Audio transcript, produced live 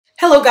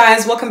Hello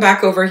guys, welcome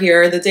back over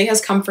here. The day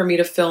has come for me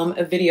to film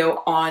a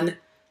video on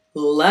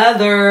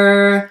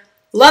leather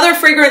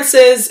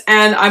fragrances,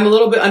 and I'm a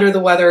little bit under the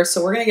weather,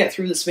 so we're gonna get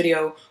through this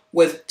video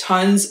with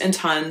tons and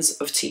tons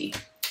of tea.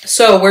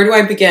 So where do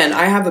I begin?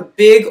 I have a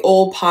big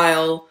old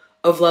pile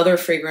of leather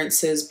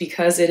fragrances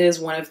because it is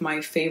one of my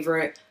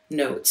favorite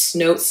notes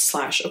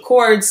slash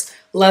accords.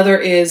 Leather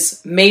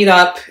is made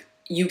up.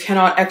 You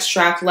cannot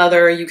extract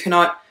leather. You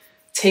cannot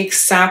take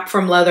sap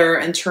from leather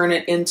and turn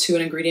it into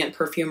an ingredient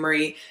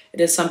perfumery.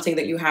 It is something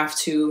that you have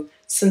to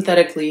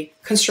synthetically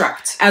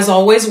construct. As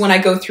always, when I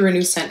go through a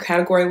new scent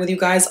category with you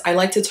guys, I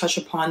like to touch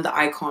upon the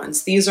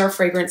icons. These are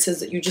fragrances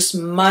that you just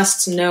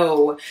must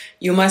know.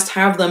 You must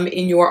have them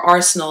in your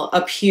arsenal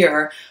up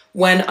here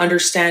when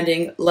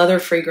understanding leather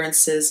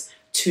fragrances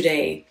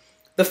today.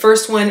 The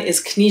first one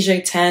is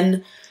Knize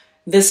Ten.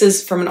 This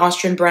is from an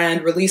Austrian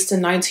brand released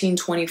in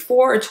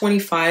 1924 or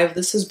 25.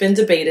 This has been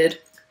debated,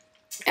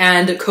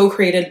 and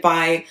co-created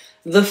by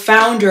the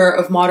founder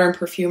of modern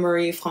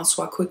perfumery,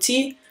 François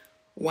Coty,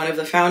 one of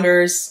the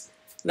founders.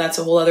 That's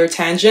a whole other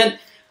tangent.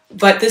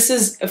 But this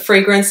is a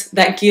fragrance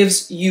that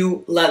gives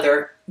you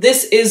leather.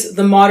 This is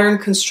the modern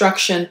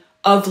construction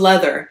of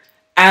leather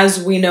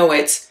as we know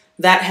it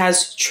that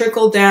has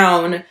trickled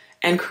down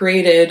and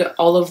created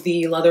all of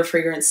the leather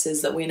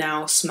fragrances that we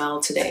now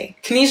smell today.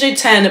 Knize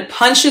Ten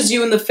punches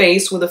you in the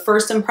face with a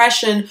first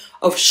impression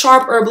of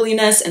sharp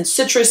herbaliness and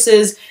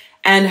citruses,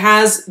 and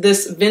has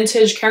this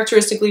vintage,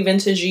 characteristically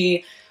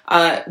vintagey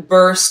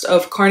burst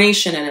of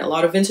carnation in it. A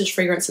lot of vintage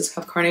fragrances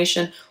have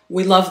carnation.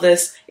 We love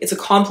this. It's a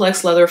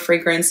complex leather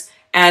fragrance,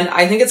 and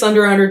I think it's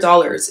under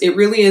 $100. It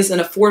really is an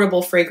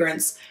affordable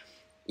fragrance.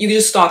 You can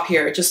just stop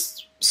here.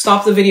 Just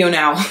stop the video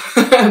now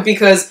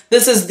because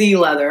this is the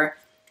leather.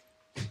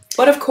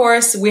 But of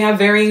course, we have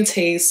varying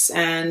tastes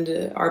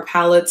and our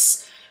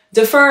palates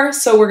differ,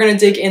 so we're going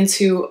to dig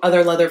into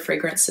other leather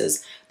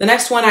fragrances. The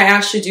next one I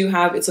actually do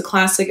have, it's a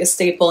classic, a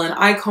staple, an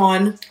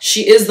icon.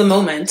 She is the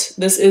moment.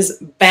 This is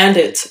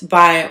Bandit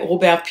by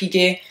Robert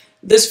Piguet.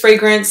 This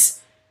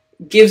fragrance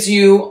gives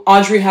you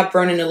Audrey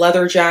Hepburn in a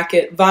leather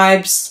jacket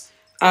vibes.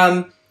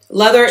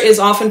 Leather is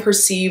often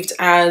perceived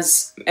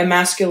as a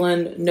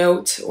masculine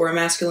note or a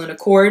masculine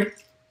accord,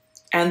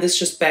 and this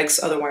just begs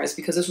otherwise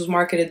because this was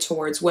marketed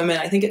towards women.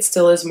 I think it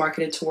still is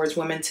marketed towards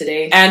women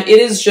today, and it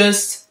is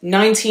just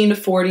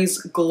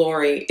 1940s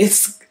glory.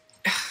 It's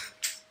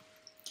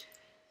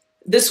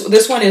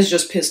This one is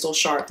just pistol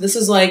sharp. This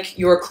is like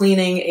you're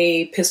cleaning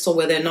a pistol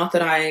with it. Not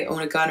that I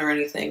own a gun or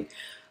anything,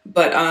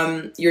 but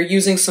you're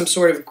using some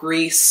sort of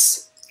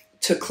grease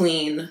to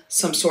clean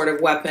some sort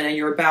of weapon, and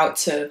you're about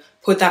to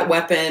put that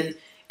weapon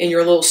in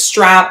your little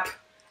strap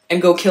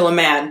and go kill a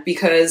man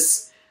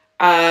because,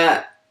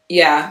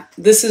 yeah,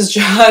 this is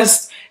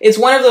just, it's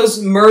one of those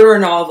murder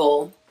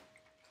novel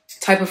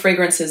type of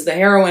fragrances. The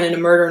heroine in a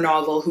murder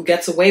novel who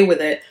gets away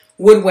with it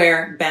would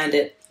wear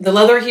Bandit. The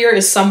leather here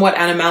is somewhat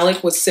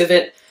animalic with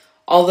civet,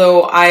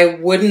 although I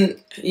wouldn't,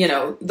 you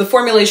know, the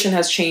formulation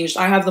has changed.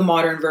 I have the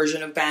modern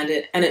version of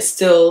Bandit, and it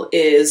still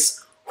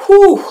is,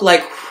 whew,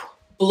 like,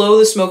 blow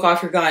the smoke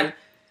off your gun.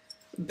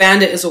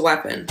 Bandit is a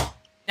weapon.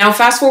 Now,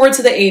 fast forward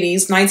to the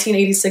 80s,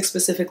 1986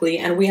 specifically,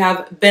 and we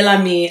have Bel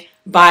Ami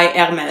by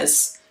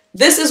Hermes.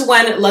 This is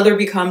when leather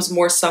becomes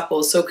more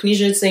supple. So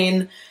Knize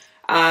Ten,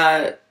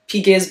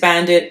 Piguet's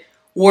Bandit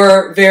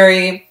were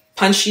very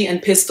punchy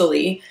and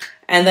pistol-y.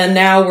 And then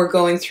now we're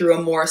going through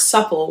a more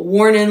supple,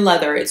 worn-in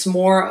leather. It's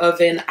more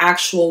of an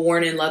actual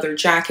worn-in leather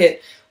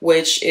jacket,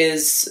 which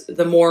is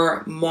the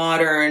more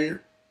modern,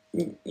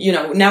 you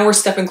know, now we're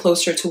stepping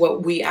closer to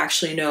what we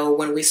actually know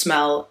when we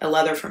smell a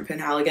leather from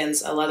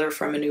Penhaligon's, a leather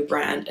from a new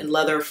brand, and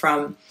leather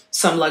from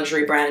some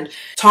luxury brand.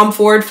 Tom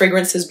Ford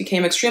fragrances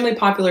became extremely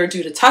popular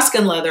due to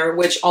Tuscan leather,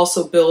 which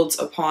also builds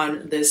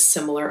upon this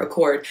similar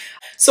accord.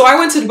 So I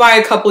went to Dubai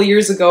a couple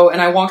years ago,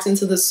 and I walked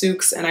into the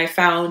souks and I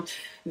found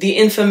the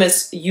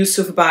infamous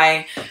Yusuf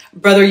by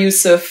Brother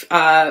Yusuf,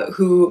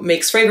 who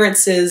makes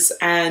fragrances.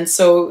 And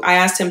so I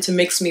asked him to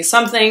mix me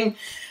something,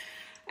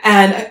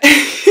 and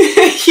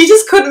he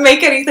just couldn't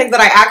make anything that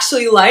I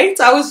actually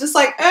liked. I was just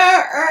like,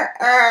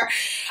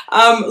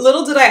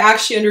 little did I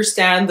actually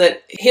understand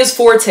that his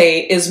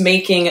forte is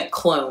making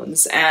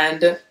clones.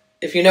 And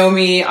if you know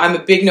me, I'm a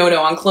big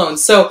no-no on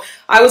clones. So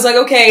I was like,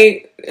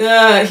 okay,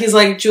 he's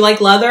like, do you like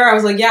leather? I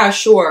was like, yeah,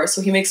 sure.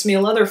 So he makes me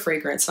a leather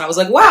fragrance. And I was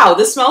like, wow,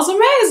 this smells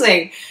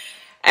amazing.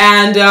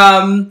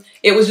 And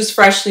it was just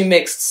freshly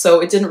mixed. So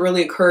it didn't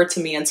really occur to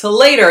me until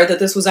later that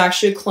this was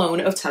actually a clone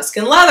of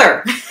Tuscan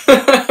leather.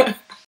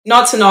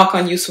 Not to knock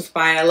on Yusuf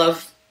Bai. I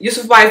love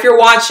Yusuf Bai. If you're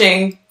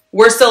watching,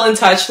 we're still in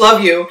touch.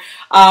 Love you.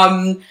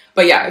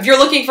 But yeah, if you're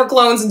looking for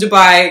clones in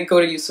Dubai, go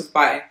to Yusuf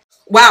Bai.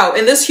 Wow,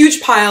 in this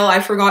huge pile,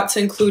 I forgot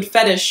to include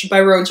Fetish by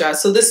Roja.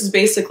 So this is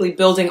basically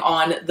building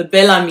on the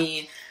Bel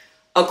Ami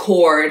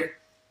accord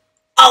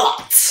a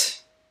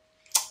lot.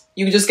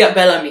 You just get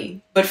Bel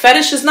Ami. But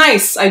Fetish is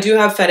nice. I do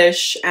have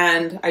Fetish,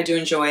 and I do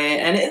enjoy it.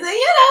 And, you know,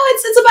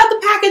 it's about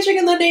the packaging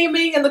and the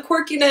naming and the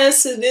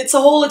quirkiness. It's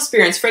a whole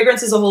experience.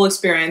 Fragrance is a whole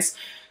experience.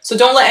 So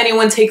don't let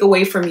anyone take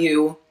away from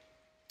you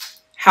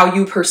how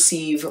you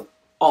perceive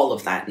all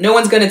of that. No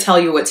one's going to tell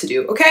you what to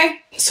do,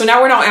 okay? So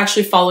now we're not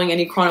actually following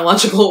any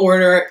chronological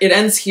order. It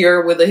ends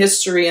here with the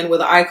history and with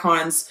the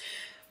icons.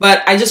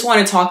 But I just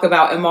want to talk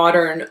about a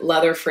modern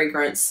leather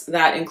fragrance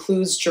that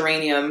includes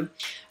geranium.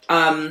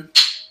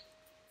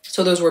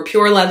 So those were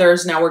pure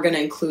leathers. Now we're going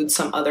to include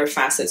some other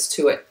facets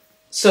to it.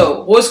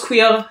 So Rose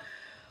Cuir,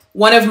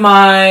 one of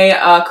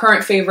my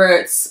current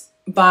favorites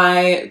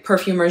by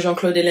perfumer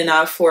Jean-Claude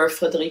Helena for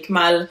Frederic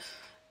Malle.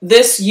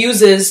 This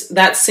uses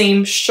that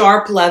same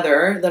sharp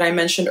leather that I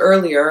mentioned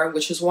earlier,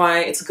 which is why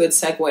it's a good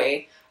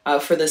segue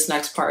for this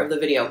next part of the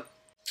video.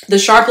 The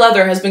sharp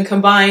leather has been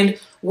combined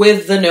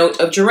with the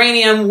note of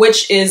geranium,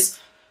 which is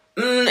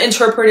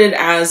interpreted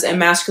as a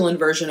masculine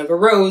version of a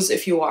rose.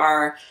 If you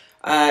are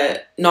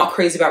not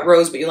crazy about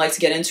rose, but you like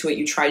to get into it,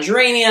 you try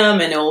geranium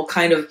and it'll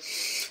kind of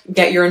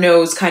get your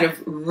nose kind of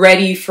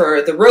ready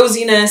for the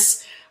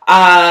rosiness.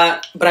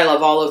 But I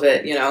love all of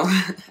it, you know,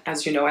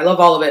 as you know, I love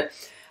all of it.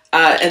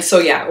 And so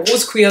yeah,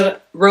 Rose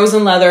Cuir, rose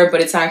and leather, but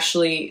it's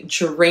actually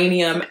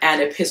geranium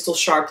and a pistol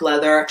sharp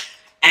leather.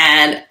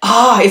 And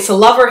it's a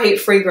love or hate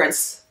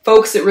fragrance.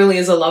 Folks, it really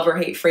is a love or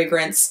hate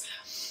fragrance.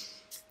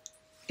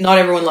 Not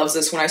everyone loves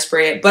this when I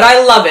spray it, but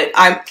I love it.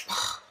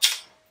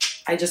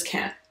 I just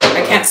can't.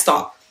 I can't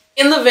stop.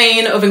 In the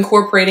vein of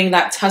incorporating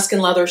that Tuscan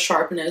leather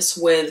sharpness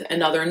with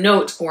another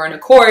note or an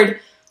accord,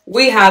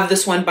 we have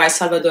this one by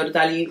Salvador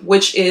Dali,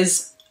 which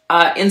is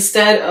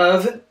instead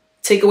of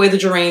take away the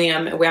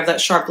geranium, and we have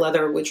that sharp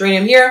leather with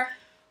geranium here,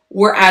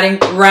 we're adding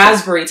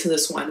raspberry to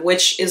this one,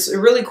 which is a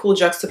really cool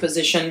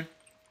juxtaposition.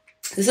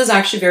 This is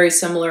actually very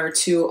similar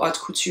to Haute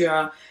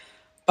Couture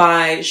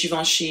by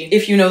Givenchy.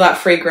 If you know that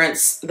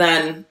fragrance,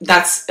 then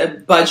that's a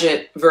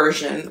budget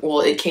version. Well,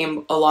 it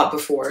came a lot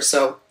before,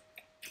 so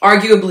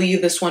arguably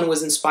this one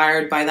was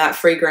inspired by that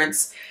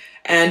fragrance.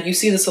 And you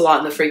see this a lot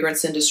in the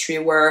fragrance industry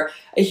where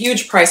a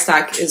huge price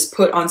tag is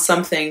put on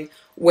something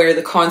where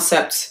the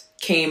concept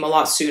came a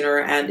lot sooner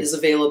and is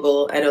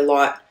available at a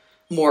lot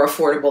more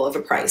affordable of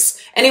a price.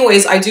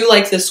 Anyways, I do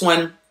like this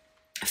one.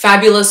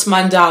 Fabulous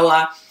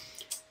Mandawa.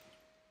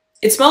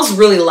 It smells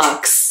really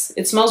luxe.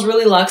 It smells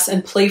really luxe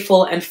and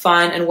playful and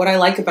fun. And what I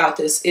like about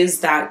this is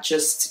that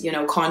just, you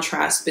know,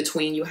 contrast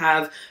between you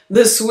have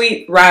the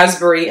sweet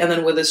raspberry and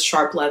then with this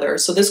sharp leather.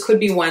 So this could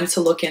be one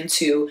to look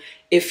into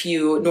if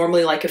you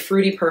normally like a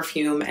fruity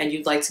perfume and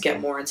you'd like to get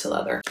more into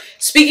leather.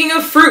 Speaking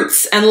of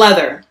fruits and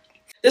leather,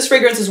 this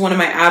fragrance is one of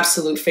my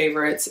absolute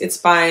favorites. It's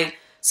by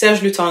Serge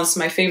Lutens,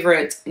 my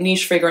favorite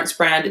niche fragrance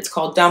brand. It's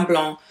called Daim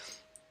Blond.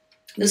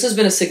 This has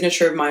been a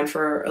signature of mine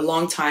for a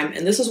long time,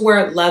 and this is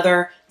where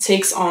leather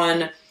takes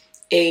on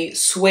a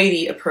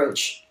suede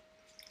approach.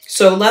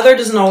 So leather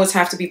doesn't always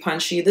have to be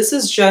punchy. This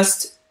is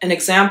just an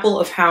example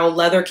of how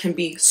leather can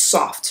be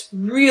soft,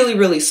 really,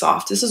 really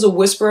soft. This is a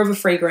whisper of a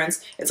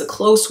fragrance. It's a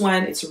close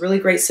one. It's a really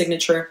great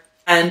signature,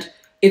 and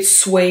it's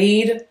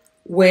suede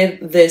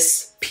with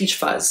this peach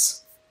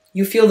fuzz.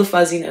 You feel the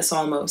fuzziness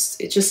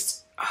almost. It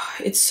just,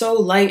 it's so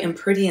light and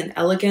pretty and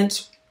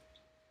elegant.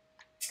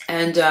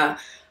 And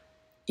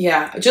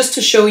yeah, just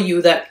to show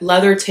you that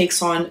leather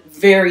takes on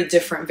very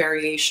different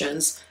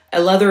variations.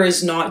 A leather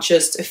is not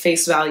just a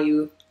face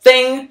value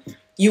thing.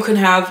 You can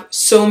have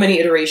so many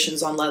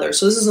iterations on leather.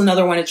 So this is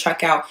another one to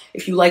check out.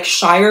 If you like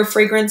shyer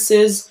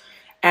fragrances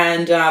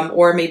and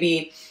or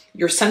maybe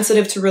you're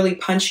sensitive to really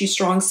punchy,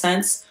 strong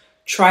scents,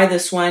 try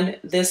this one.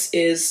 This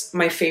is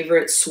my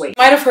favorite suede.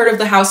 You might have heard of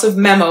the House of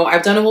Memo.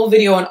 I've done a whole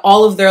video on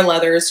all of their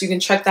leathers, so you can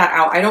check that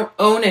out. I don't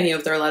own any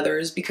of their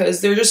leathers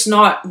because they're just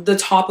not the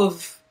top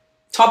of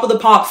the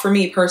pop for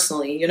me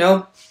personally, you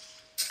know?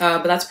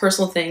 But that's a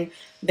personal thing.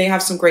 They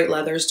have some great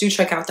leathers. Do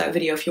check out that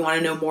video if you want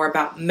to know more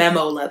about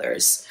Memo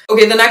leathers.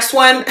 Okay, the next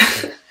one,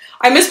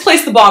 I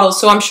misplaced the bottle,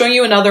 so I'm showing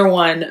you another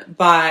one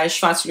by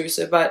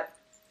Schwarzloose, but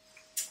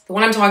the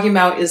one I'm talking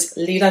about is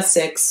Leda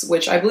 6,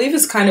 which I believe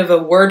is kind of a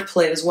word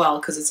play as well,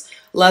 because it's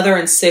leather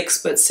and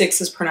six, but six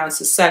is pronounced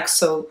as sex,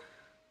 so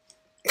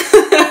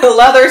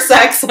leather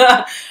sex.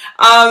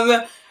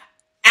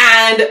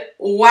 And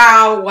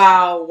wow,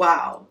 wow,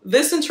 wow.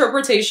 This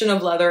interpretation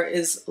of leather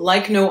is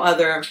like no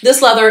other.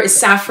 This leather is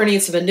saffrony,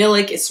 it's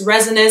vanillic, it's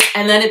resinous,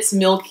 and then it's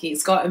milky.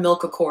 It's got a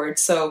milk accord.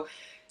 So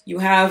you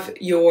have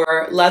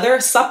your leather,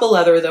 supple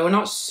leather though,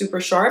 not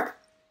super sharp,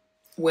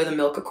 with a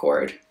milk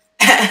accord.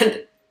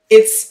 And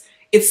it's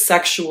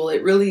sexual.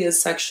 It really is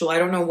sexual. I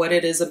don't know what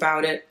it is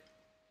about it.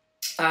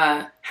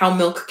 How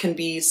milk can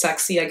be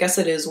sexy. I guess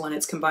it is when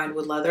it's combined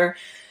with leather.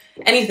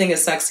 Anything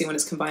is sexy when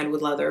it's combined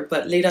with leather,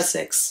 but Leda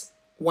 6.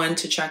 One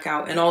to check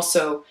out, and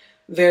also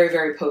very,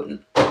 very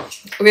potent.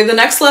 Okay, the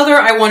next leather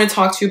I want to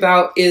talk to you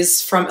about is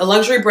from a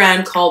luxury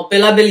brand called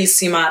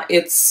Bellissima.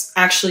 It's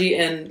actually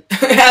it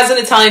has an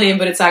Italian name,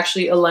 but it's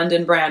actually a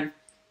London brand.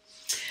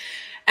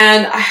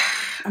 And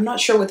I'm not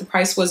sure what the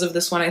price was of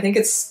this one. I think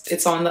it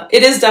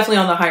is definitely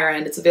on the higher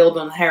end. It's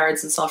available in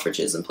Harrods and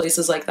Selfridges and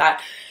places like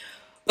that.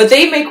 But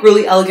they make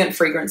really elegant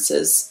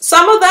fragrances.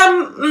 Some of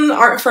them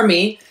aren't for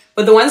me,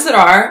 but the ones that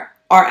are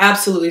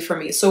absolutely for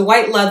me. So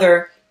white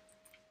leather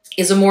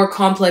is a more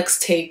complex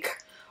take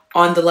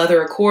on the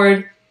leather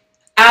accord,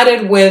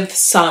 added with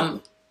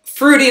some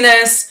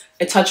fruitiness,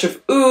 a touch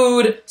of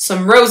oud,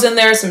 some rose in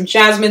there, some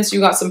jasmine. So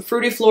you got some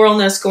fruity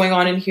floralness going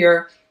on in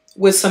here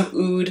with some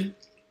oud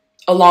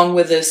along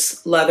with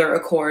this leather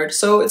accord.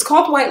 So it's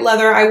called white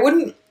leather.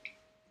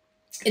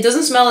 It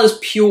doesn't smell as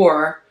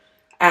pure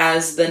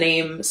as the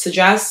name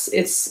suggests.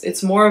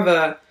 It's more of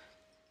a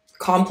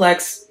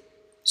complex,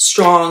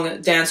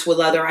 strong dance with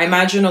leather. I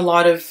imagine a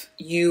lot of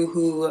you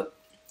who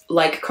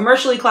like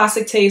commercially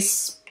classic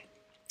tastes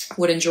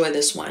would enjoy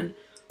this one.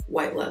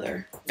 White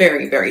leather.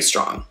 Very, very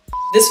strong.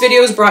 This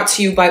video is brought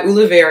to you by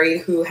Ulivary,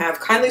 who have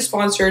kindly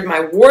sponsored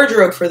my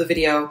wardrobe for the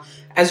video.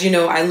 As you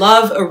know, I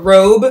love a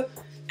robe,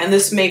 and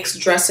this makes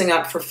dressing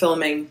up for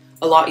filming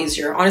a lot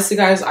easier. Honestly,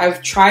 guys,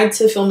 I've tried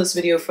to film this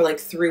video for like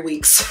 3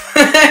 weeks,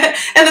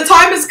 and the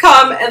time has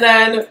come, and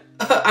then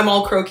I'm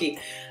all croaky.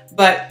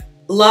 But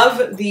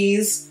love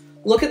these.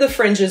 Look at the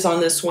fringes on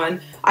this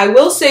one. I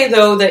will say,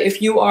 though, that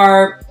if you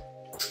are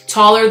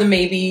taller than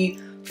maybe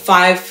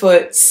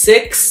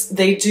 5'6",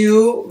 they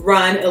do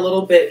run a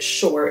little bit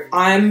short.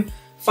 I'm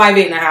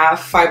 5'8.5",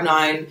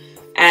 5'9",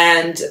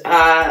 and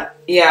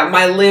yeah,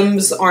 my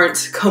limbs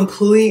aren't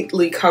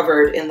completely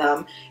covered in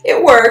them.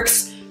 It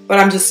works, but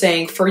I'm just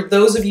saying, for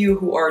those of you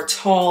who are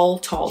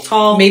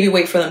tall, maybe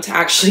wait for them to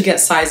actually get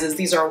sizes.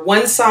 These are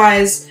one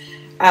size.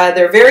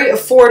 They're very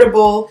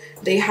affordable.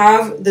 They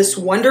have this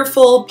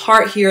wonderful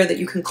part here that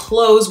you can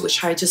close,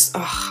 which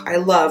I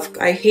love.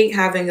 I hate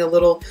having a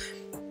little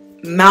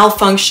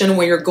malfunction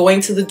when you're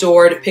going to the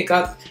door to pick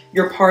up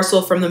your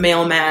parcel from the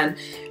mailman,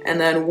 and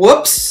then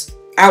whoops,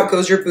 out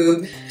goes your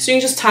boob. So you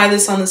can just tie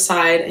this on the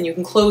side and you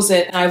can close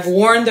it. And I've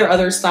worn their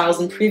other styles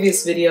in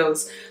previous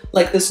videos,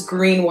 like this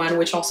green one,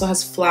 which also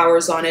has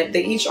flowers on it.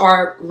 They each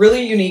are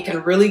really unique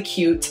and really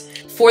cute.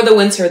 For the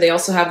winter, they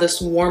also have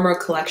this warmer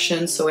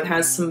collection, so it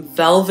has some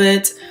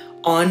velvet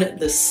on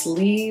the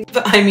sleeve.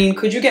 I mean,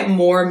 could you get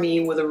more me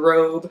with a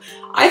robe?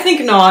 I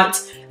think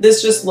not.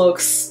 This just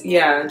looks,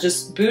 yeah,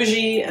 just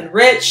bougie and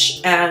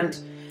rich, and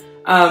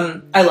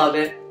I love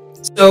it.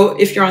 So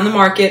if you're on the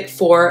market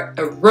for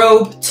a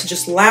robe to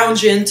just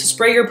lounge in, to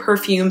spray your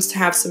perfumes, to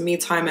have some me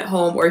time at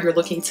home, or you're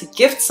looking to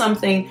gift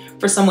something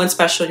for someone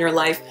special in your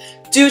life,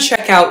 do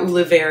check out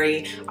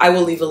Ulivary. I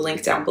will leave a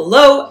link down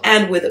below,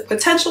 and with a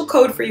potential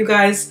code for you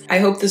guys. I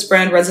hope this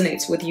brand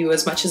resonates with you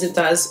as much as it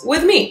does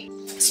with me.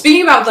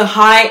 Speaking about the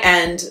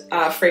high-end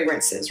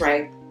fragrances,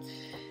 right?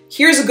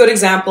 Here's a good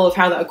example of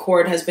how the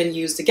accord has been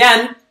used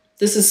again.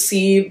 This is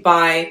C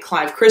by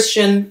Clive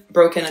Christian,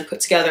 broken and put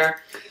together.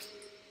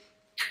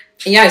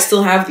 And yeah, I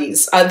still have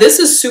these. This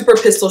is super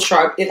pistol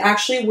sharp. It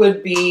actually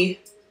would be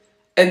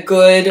a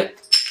good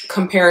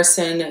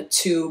comparison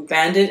to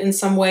Bandit in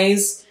some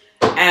ways.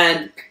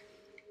 And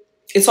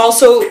it's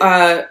also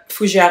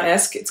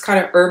fougère-esque. It's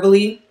kind of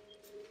herbally,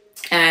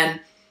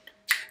 and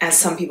as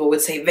some people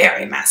would say,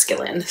 very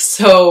masculine.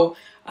 So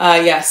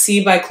yeah,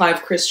 C by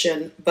Clive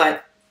Christian,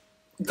 but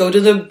go to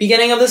the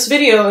beginning of this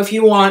video if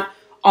you want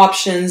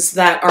options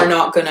that are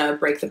not gonna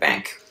break the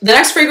bank. The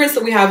next fragrance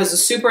that we have is a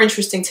super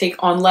interesting take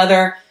on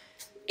leather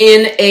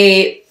in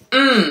a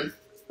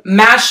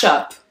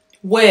mashup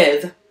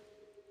with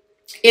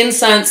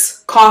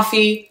incense,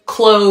 coffee,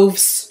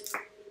 cloves,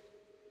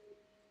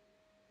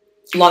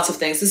 lots of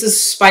things. This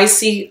is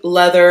spicy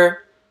leather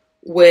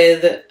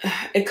with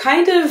a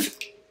kind of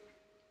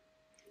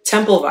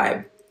temple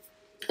vibe,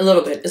 a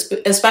little bit,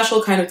 a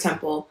special kind of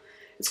temple.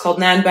 It's called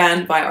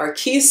Nanban by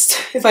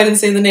Arquiste, if I didn't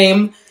say the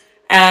name.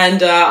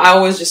 And I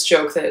always just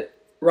joke that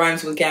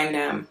rhymes with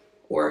Gangnam,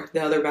 or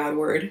the other bad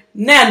word,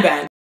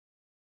 Nanban.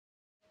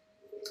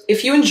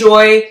 If you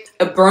enjoy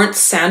a burnt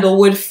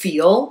sandalwood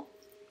feel,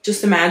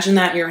 just imagine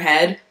that in your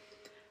head,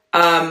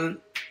 then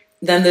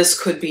this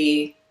could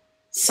be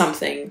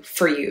something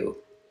for you.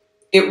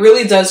 It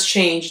really does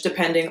change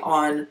depending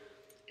on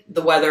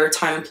the weather,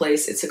 time and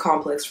place. It's a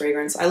complex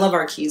fragrance. I love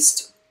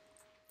Arquiste,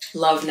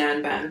 love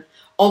Nanban.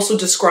 Also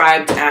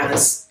described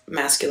as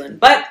masculine,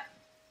 but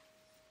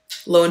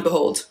lo and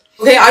behold.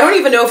 Okay, I don't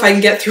even know if I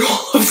can get through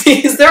all of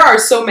these. There are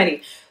so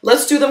many.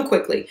 Let's do them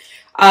quickly.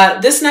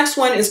 This next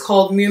one is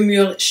called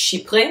Murmure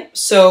Chypré.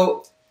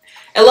 So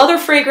a leather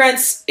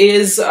fragrance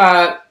is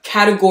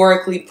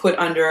categorically put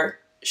under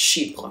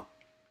Chypre.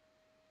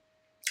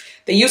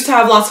 They used to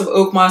have lots of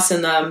oak moss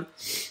in them.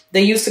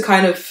 They used to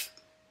kind of,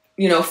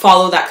 you know,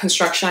 follow that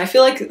construction. I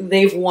feel like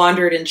they've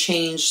wandered and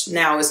changed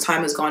now as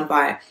time has gone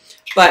by.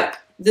 But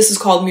this is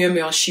called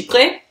Murmure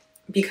Chypré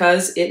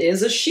because it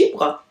is a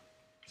Chypre.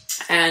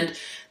 And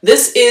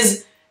this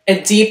is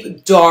a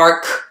deep,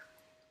 dark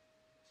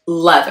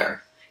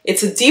leather.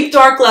 It's a deep,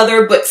 dark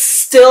leather, but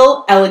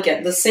still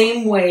elegant. The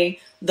same way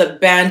the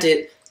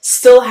Bandit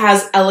still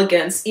has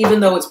elegance, even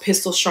though it's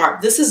pistol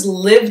sharp. This is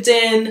lived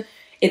in.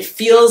 It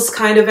feels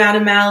kind of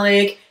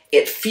animalic.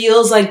 It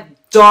feels like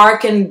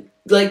dark and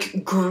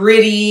like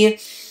gritty.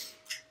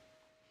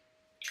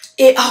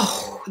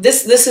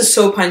 This is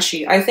so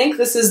punchy. I think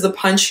this is the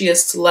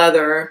punchiest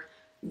leather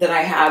that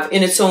I have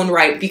in its own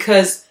right,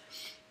 because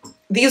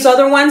these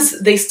other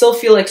ones, they still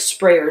feel like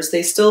sprayers.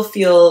 They still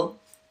feel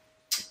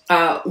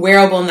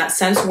wearable in that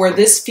sense, where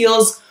this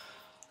feels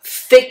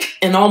thick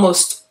and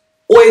almost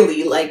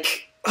oily,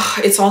 like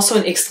it's also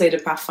an extrait de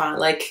parfum.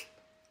 Like,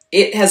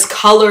 it has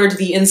colored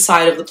the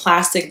inside of the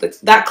plastic, but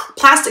that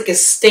plastic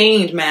is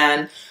stained,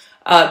 man,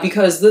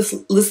 because this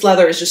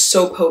leather is just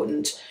so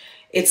potent.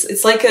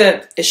 It's like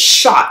a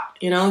shot,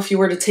 you know, if you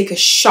were to take a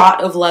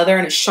shot of leather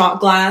in a shot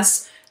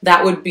glass,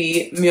 that would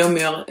be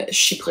Murmure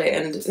Chypré.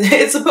 And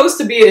it's supposed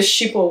to be a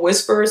sheeple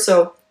whisper,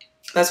 so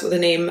that's what the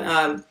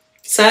name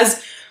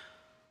says.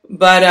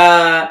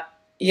 But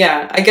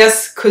yeah, I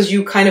guess because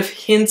you kind of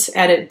hint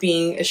at it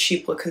being a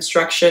sheeple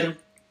construction,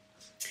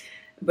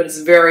 but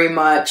it's very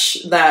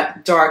much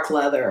that dark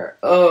leather.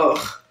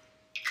 Oh,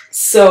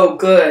 so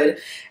good.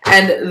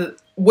 And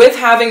with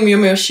having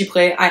Murmure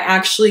Chypré, I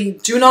actually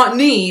do not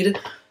need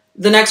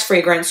the next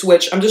fragrance,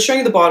 which I'm just showing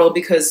you the bottle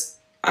because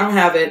I don't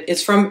have it.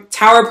 It's from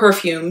Tower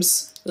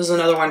Perfumes. This is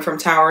another one from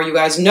Tower. You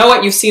guys know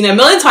it. You've seen it a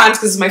million times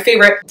because it's my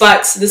favorite.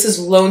 But this is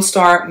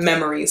Lonestar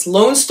Memores.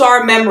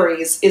 Lonestar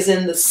Memores is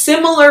in the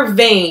similar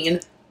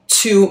vein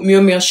to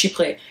Murmure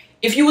Chypré.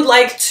 If you would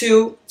like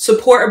to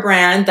support a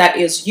brand that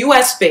is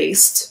US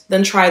based,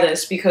 then try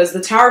this because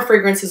the Tower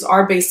fragrances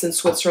are based in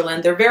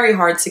Switzerland. They're very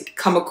hard to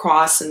come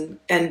across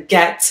and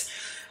get.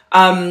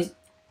 And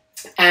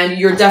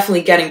you're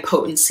definitely getting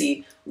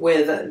potency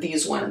with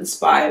these ones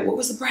by, what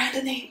was the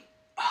brand name?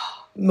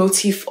 Oh,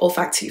 Motif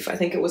Olfactif, I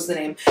think it was the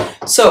name.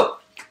 So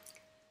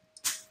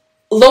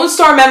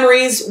Lonestar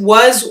Memores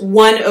was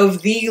one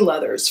of the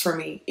leathers for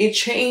me. It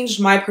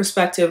changed my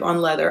perspective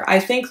on leather.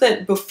 I think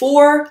that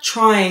before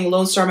trying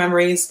Lonestar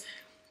Memores,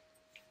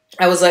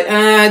 I was like,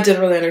 I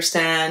didn't really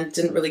understand,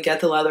 didn't really get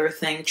the leather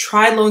thing.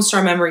 Tried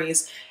Lonestar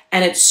Memores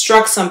and it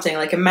struck something,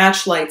 like a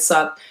match lights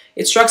up.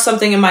 It struck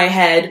something in my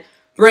head,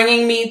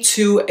 bringing me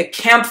to a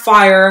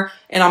campfire,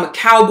 and I'm a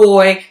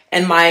cowboy,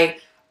 and my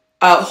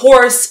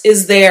horse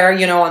is there,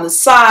 you know, on the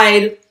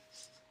side,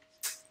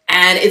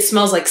 and it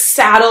smells like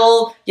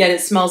saddle, yet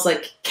it smells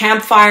like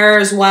campfire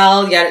as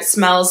well, yet it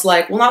smells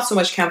like, well, not so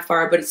much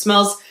campfire, but it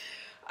smells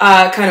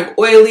kind of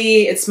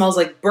oily. It smells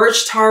like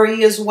birch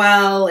tarry as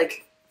well,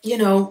 like, you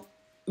know,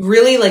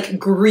 really like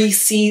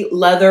greasy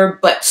leather,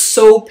 but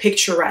so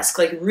picturesque,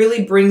 like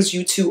really brings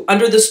you to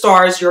under the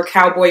stars. You're a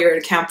cowboy, you're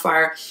at a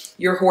campfire,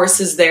 your horse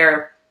is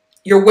there,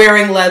 you're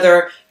wearing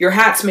leather, your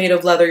hat's made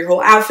of leather, your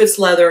whole outfit's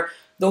leather,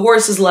 the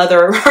horse is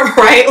leather,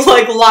 right?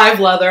 Like live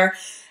leather.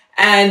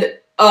 And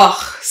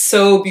oh,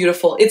 so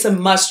beautiful. It's a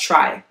must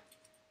try.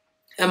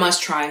 A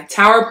must try.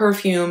 Tower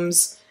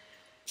Perfumes,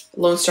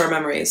 Lonestar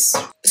Memores.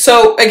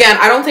 So again,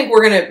 I don't think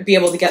we're going to be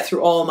able to get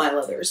through all my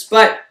leathers,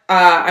 but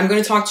I'm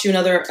going to talk to you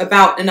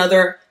about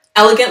another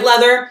elegant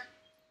leather,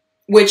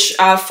 which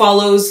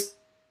follows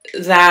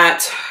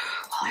that,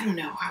 well, I don't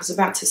know, I was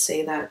about to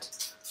say that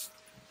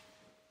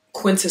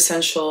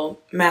quintessential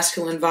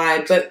masculine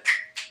vibe, but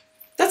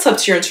that's up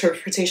to your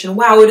interpretation.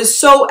 Wow, it is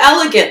so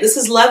elegant. This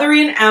is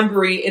leathery and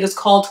ambery. It is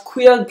called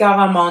Cuir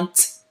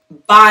Garamant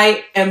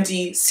by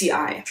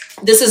MDCI.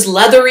 This is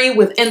leathery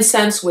with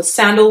incense, with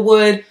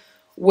sandalwood,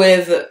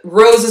 with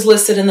roses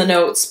listed in the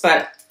notes,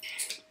 but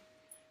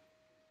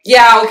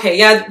yeah, okay,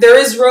 yeah, there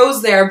is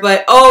rose there,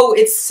 but oh,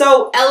 it's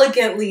so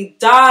elegantly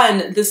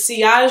done. The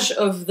sillage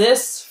of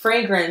this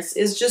fragrance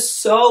is just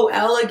so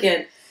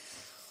elegant.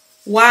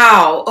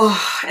 Wow.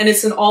 Oh, and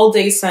it's an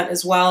all-day scent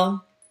as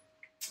well.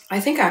 I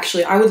think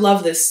actually I would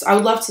love this. I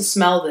would love to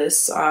smell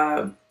this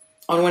on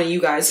one of you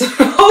guys.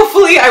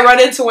 Hopefully I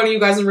run into one of you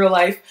guys in real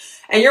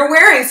life and you're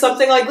wearing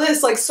something like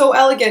this, like so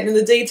elegant in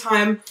the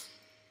daytime.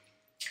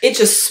 It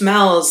just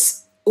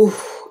smells, ooh,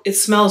 it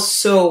smells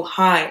so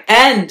high.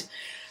 And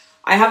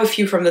I have a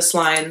few from this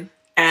line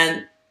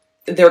and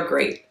they're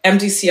great.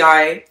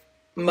 MDCI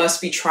must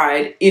be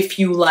tried if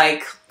you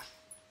love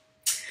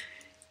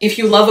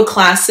a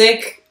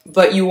classic,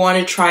 but you want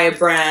to try a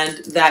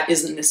brand that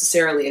isn't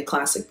necessarily a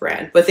classic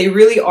brand, but they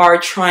really are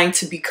trying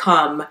to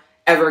become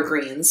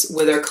evergreens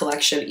with their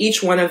collection.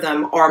 Each one of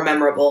them are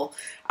memorable.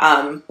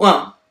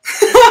 Well,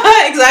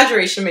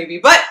 exaggeration maybe,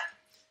 but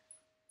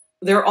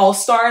their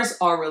all-stars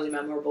are really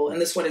memorable,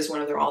 and this one is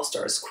one of their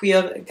all-stars,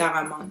 Cuir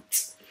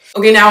Garamant.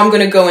 Okay, now I'm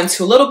going to go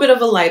into a little bit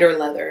of a lighter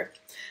leather,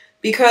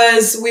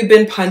 because we've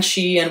been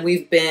punchy, and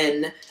we've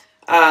been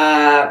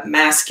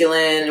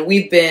masculine, and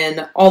we've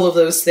been all of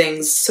those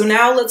things. So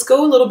now let's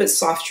go a little bit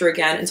softer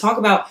again, and talk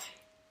about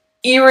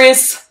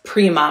Iris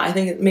Prima. I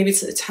think maybe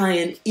it's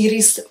Italian,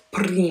 Iris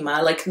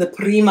Prima, like the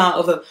prima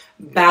of a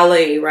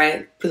ballet,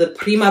 right? The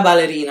prima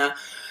ballerina.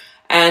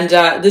 And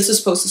this is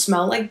supposed to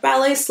smell like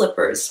ballet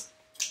slippers.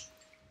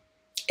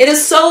 It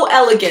is so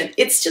elegant.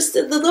 It's just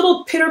the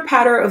little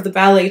pitter-patter of the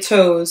ballet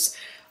toes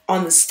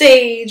on the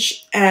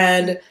stage,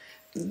 and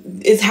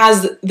it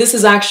has, this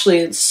is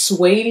actually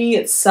suede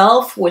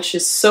itself, which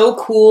is so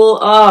cool.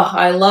 Oh,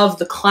 I love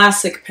the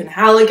classic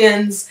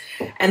Penhaligons,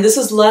 and this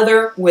is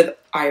leather with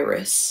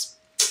iris.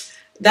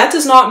 That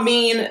does not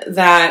mean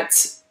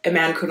that a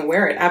man couldn't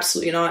wear it.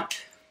 Absolutely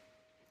not.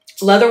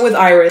 Leather with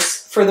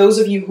iris, for those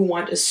of you who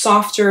want a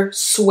softer,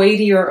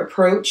 suedier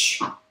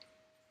approach,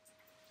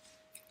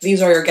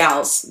 these are your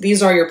gals.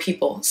 These are your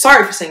people.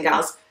 Sorry for saying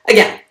gals.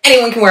 Again,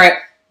 anyone can wear it.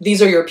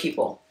 These are your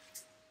people.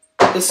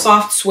 The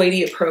soft,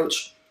 suede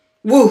approach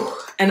Woo.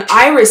 And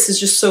iris is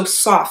just so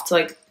soft.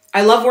 Like,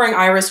 I love wearing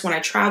iris when I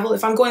travel.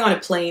 If I'm going on a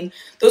plane,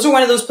 those are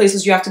one of those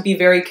places you have to be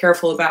very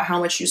careful about how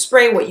much you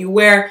spray, what you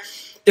wear.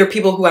 There are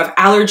people who have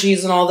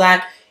allergies and all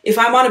that. If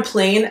I'm on a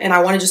plane and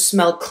I want to just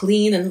smell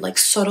clean and like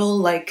subtle,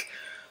 like,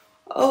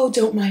 oh,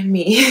 don't mind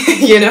me,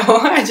 you know,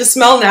 I just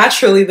smell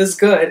naturally this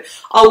good,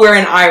 I'll wear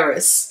an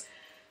iris.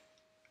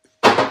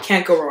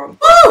 Can't go wrong. Woo!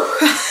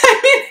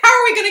 I mean, how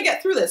are we going to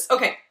get through this?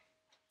 Okay.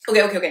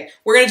 We're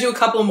going to do a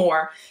couple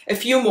more, a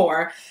few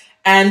more.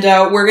 And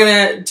we're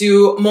going to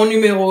do Mon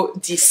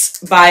Numéro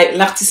 10 by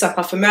l'Artiste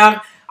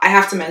Parfumeur. I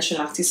have to mention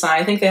Arquiste.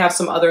 I think they have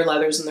some other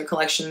leathers in their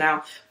collection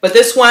now. But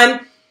this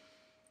one,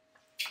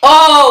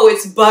 oh,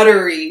 it's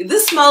buttery.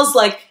 This smells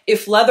like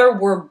if leather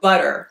were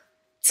butter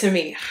to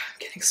me. I'm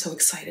getting so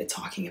excited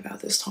talking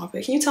about this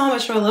topic. Can you tell how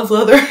much I love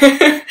leather?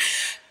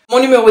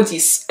 Mon Numéro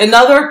 10.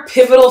 Another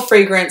pivotal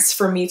fragrance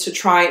for me to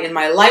try in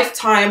my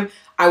lifetime.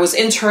 I was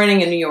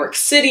interning in New York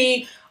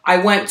City. I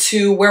went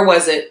to, where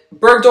was it?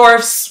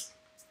 Bergdorf's.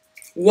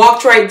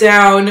 Walked right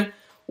down,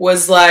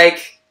 was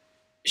like,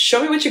 show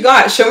me what you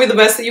got. Show me the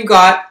best that you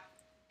got.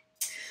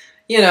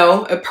 You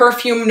know, a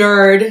perfume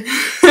nerd.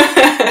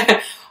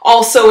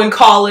 Also in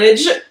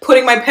college,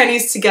 putting my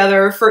pennies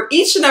together for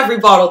each and every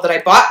bottle that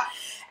I bought.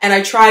 And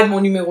I tried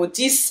Mon Numéro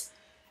 10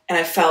 and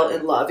I fell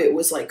in love. It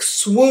was like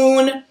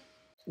swoon.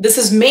 This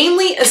is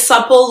mainly a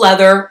supple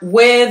leather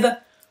with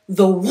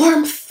the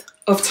warmth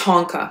of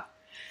tonka.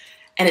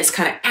 And it's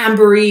kind of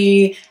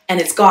ambery and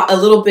it's got a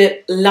little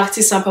bit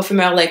l'Artiste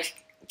Parfumeur, like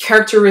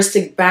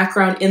characteristic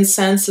background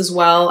incense as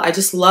well. I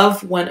just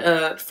love when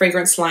a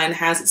fragrance line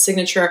has its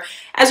signature.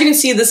 As you can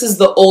see, this is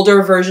the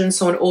older version,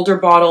 so an older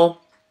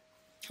bottle,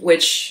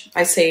 which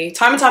I say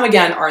time and time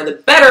again are the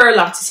better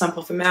l'Artiste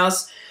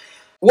Parfumeurs.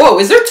 Whoa,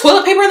 is there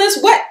toilet paper in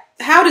this? What?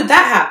 How did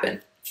that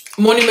happen?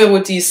 Mon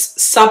Numéro 10,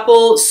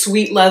 supple,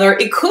 sweet leather.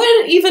 It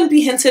could even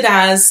be hinted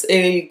as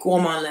a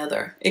gourmand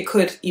leather. It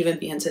could even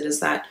be hinted as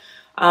that.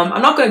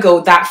 I'm not going to go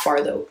that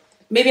far though.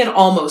 Maybe an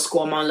almost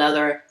gourmand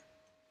leather.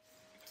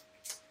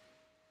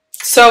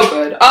 So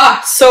good.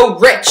 Ah, so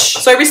rich.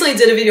 So I recently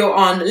did a video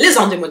on Les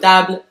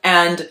Indémodables,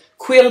 and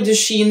Cuir de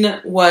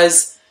Chine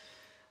was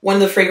one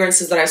of the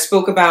fragrances that I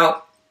spoke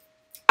about.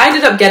 I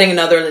ended up getting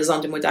another Les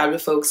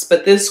Indémodables, folks,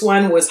 but this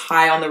one was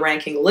high on the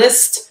ranking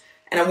list,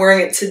 and I'm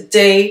wearing it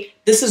today.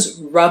 This is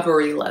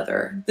rubbery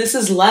leather. This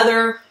is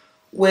leather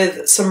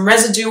with some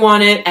residue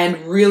on it and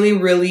really,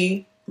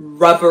 really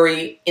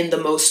rubbery in the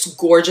most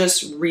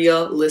gorgeous,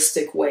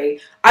 realistic way.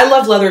 I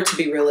love leather to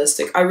be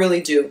realistic. I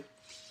really do.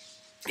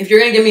 If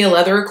you're going to give me a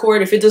leather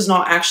accord, if it does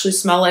not actually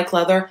smell like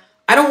leather,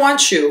 I don't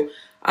want you,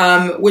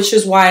 which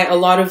is why a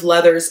lot of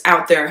leathers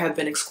out there have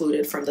been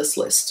excluded from this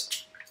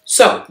list.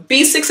 So,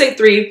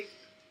 B683,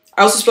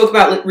 I also spoke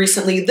about it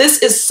recently.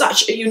 This is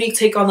such a unique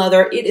take on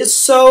leather. It is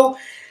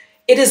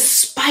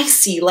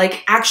spicy,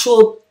 like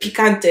actual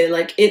picante,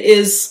 like it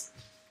is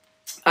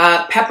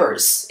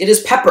peppers. It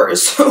is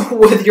peppers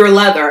with your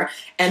leather,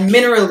 and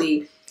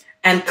minerally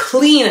and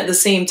clean at the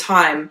same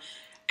time,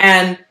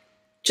 and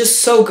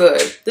just so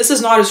good. This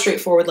is not a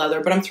straightforward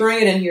leather, but I'm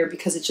throwing it in here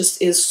because it just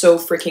is so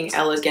freaking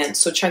elegant.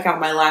 So check out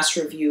my last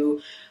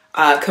review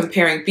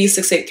comparing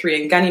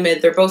B683 and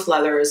Ganymede. They're both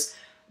leathers,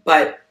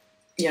 but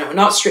you know,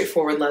 not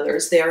straightforward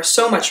leathers. They are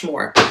so much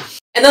more.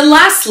 And then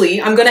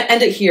lastly, I'm going to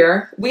end it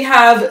here. We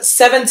have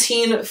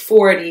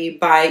 1740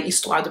 by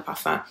Histoire de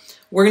Parfum.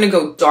 We're going to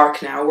go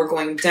dark now. We're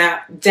going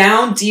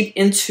down deep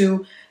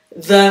into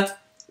the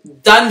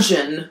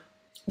dungeon.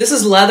 This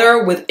is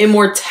leather with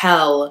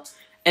immortelle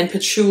and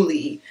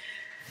patchouli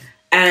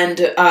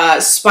and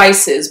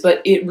spices,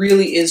 but it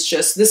really is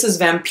just, this is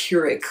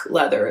vampiric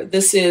leather.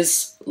 This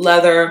is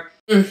leather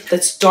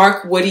that's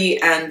dark, woody,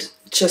 and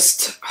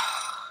just,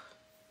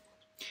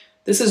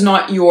 this is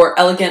not your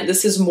elegant,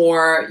 this is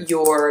more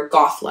your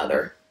goth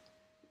leather.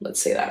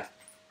 Let's say that.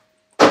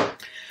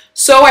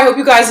 So I hope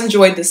you guys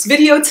enjoyed this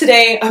video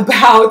today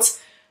about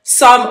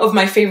some of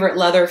my favorite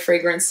leather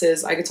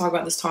fragrances. I could talk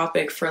about this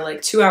topic for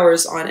like 2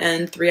 hours on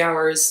end, 3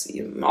 hours,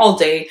 all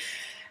day.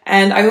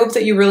 And I hope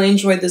that you really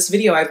enjoyed this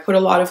video. I've put a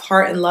lot of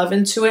heart and love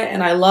into it,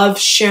 and I love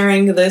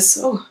sharing this.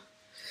 Oh,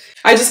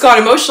 I just got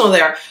emotional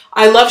there.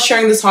 I love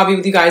sharing this hobby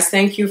with you guys.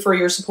 Thank you for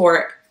your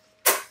support.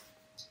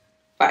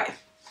 Bye.